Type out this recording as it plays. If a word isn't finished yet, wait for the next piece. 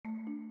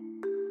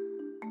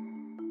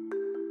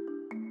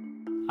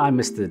I'm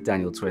Mr.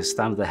 Daniel Twist.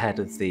 I'm the head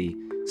of the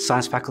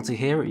science faculty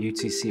here at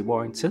UTC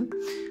Warrington,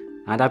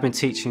 and I've been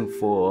teaching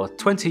for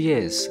 20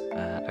 years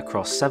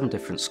across 7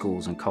 different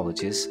schools and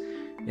colleges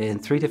in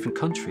 3 different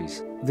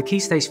countries. The Key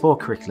Stage 4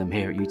 curriculum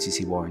here at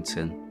UTC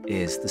Warrington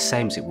is the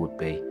same as it would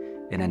be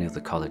in any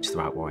other college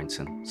throughout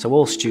Warrington. So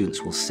all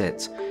students will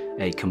sit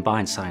a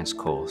combined science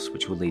course,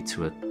 which will lead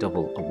to a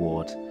double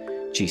award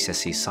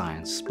GCSE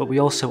science, but we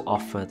also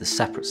offer the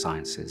separate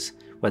sciences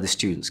where the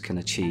students can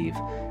achieve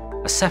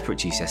a separate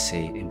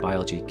GCSE in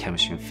biology,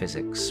 chemistry and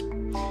physics.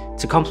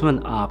 To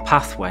complement our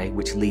pathway,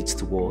 which leads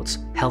towards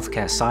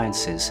healthcare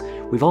sciences,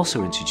 we've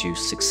also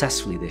introduced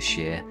successfully this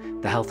year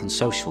the health and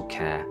social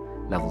care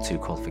level 2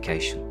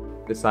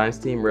 qualification. The science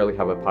team really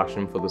have a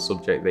passion for the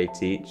subject they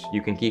teach.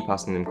 You can keep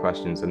asking them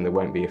questions and they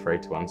won't be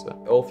afraid to answer.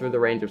 All through the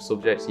range of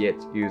subjects you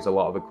get to use a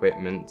lot of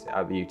equipment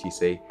at the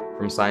UTC.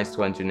 From science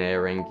to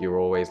engineering, you're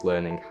always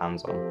learning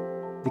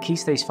hands-on. The Key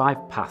Stage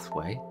 5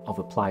 pathway of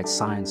applied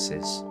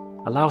sciences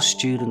allows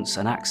students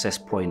an access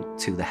point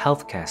to the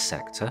healthcare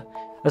sector,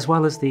 as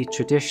well as the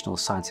traditional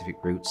scientific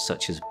routes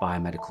such as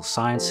biomedical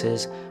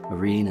sciences,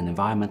 marine and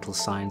environmental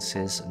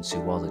sciences and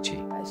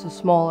zoology. It's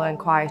smaller and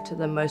quieter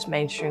than most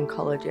mainstream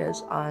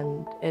colleges,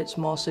 and it's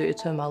more suited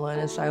to my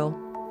learning style.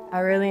 I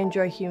really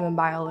enjoy human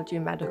biology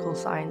and medical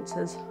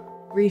sciences.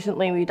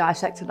 Recently we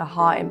dissected a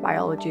heart in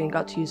biology and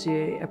got to use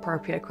the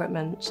appropriate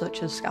equipment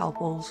such as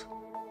scalpels.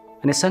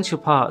 An essential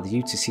part of the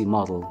UTC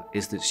model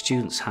is that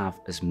students have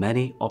as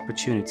many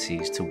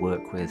opportunities to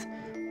work with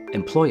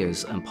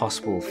employers and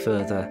possible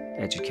further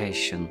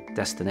education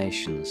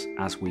destinations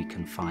as we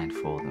can find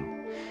for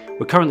them.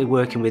 We're currently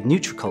working with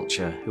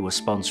Nutriculture, who are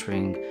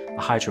sponsoring a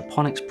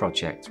hydroponics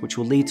project, which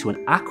will lead to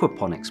an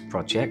aquaponics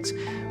project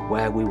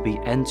where we'll be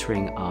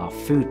entering our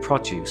food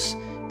produce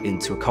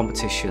into a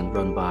competition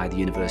run by the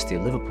University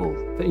of Liverpool.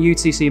 The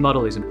UTC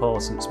model is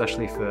important,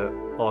 especially for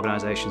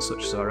organisations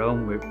such as our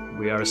own.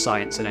 We are a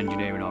science and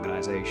engineering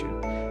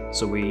organisation,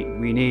 so we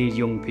need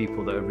young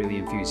people that are really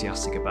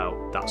enthusiastic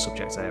about that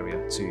subject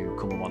area to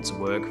come and want to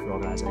work for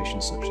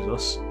organisations such as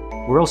us.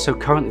 We're also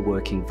currently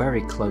working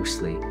very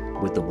closely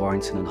with the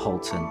Warrington and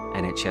Halton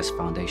NHS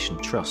Foundation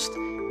Trust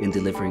in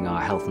delivering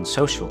our health and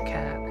social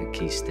care at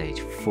Key Stage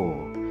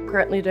 4.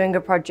 Currently doing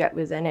a project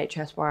with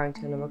NHS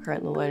Warrington, and we're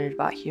currently learning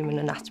about human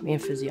anatomy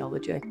and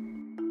physiology.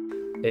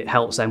 It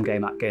helps them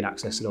gain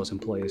access to those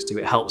employers too.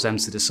 It helps them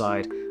to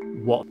decide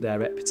what their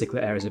particular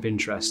areas of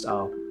interest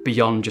are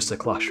beyond just the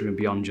classroom,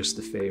 beyond just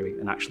the theory,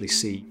 and actually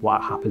see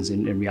what happens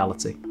in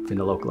reality in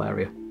the local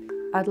area.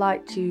 I'd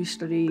like to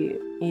study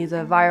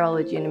either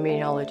virology and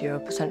immunology or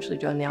potentially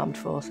join the armed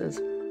forces.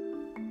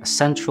 A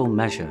central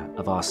measure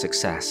of our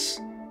success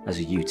as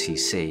a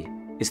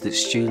UTC is that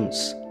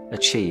students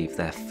achieve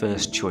their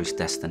first choice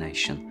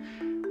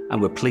destination,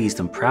 and we're pleased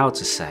and proud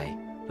to say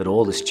that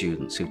all the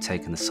students who've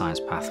taken the science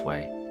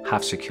pathway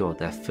have secured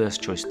their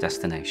first choice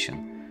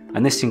destination,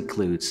 and this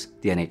includes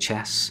the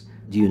NHS,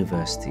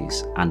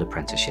 universities and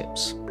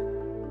apprenticeships.